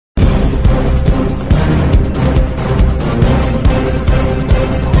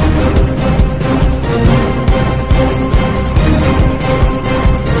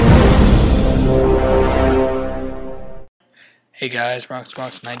guys,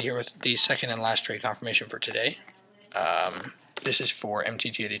 Bronx90 here with the second and last trade confirmation for today. This is for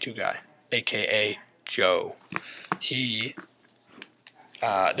MTG82guy, aka Joe. This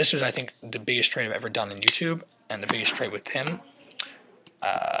was, I think, the biggest trade I've ever done in YouTube, and the biggest trade with him.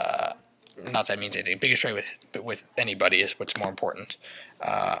 Not that means anything. Biggest trade with anybody is what's more important.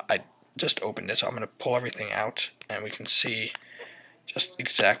 I just opened it, so I'm going to pull everything out, and we can see just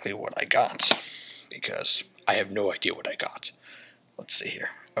exactly what I got, because I have no idea what I got. Let's see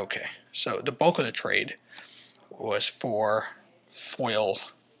here. Okay, so the bulk of the trade was for foil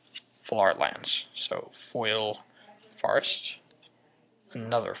full art lands. So foil forest,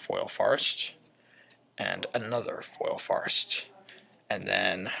 another foil forest, and another foil forest. And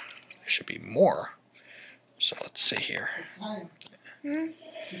then there should be more. So let's see here. You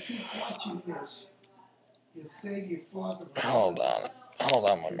keep watching this, you'll save your father. Hold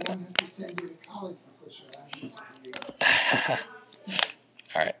on 1 minute. Have to send you to college because you're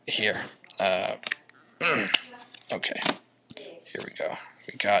Alright, here. Okay, here we go.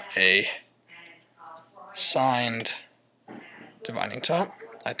 We got a signed Divining Top.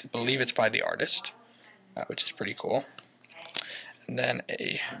 I believe it's by the artist, which is pretty cool. And then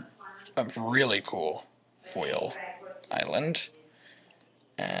a really cool foil island,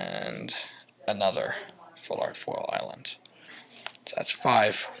 and another full art foil island. So that's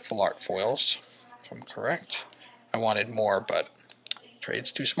 5 full art foils, if I'm correct. I wanted more, but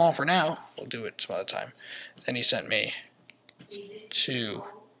trade's too small for now. We'll do it some other time. Then he sent me 2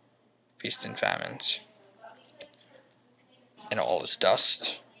 Feast and Famines and all his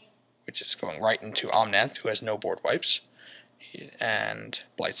dust, which is going right into Omnath, who has no board wipes, and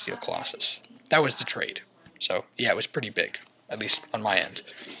Blightsteel Colossus. That was the trade. So yeah, it was pretty big, at least on my end.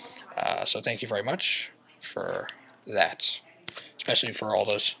 So thank you very much for that, especially for all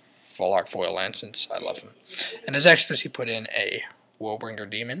those full art foil lands, since I love him. And as extras, he put in a Woebringer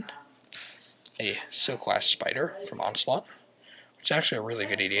Demon, a Silklash Spider from Onslaught, which is actually a really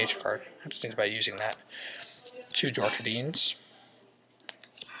good EDH card. I have to think about using that. 2 Jorkadines,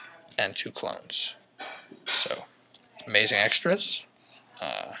 and 2 clones. So, amazing extras.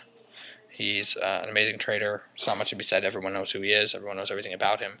 He's an amazing trader. There's not much to be said. Everyone knows who he is. Everyone knows everything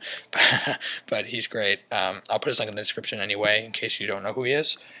about him. But he's great. I'll put his link in the description anyway, in case you don't know who he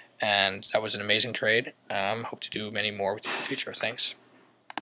is. And that was an amazing trade. Hope to do many more with you in the future. Thanks.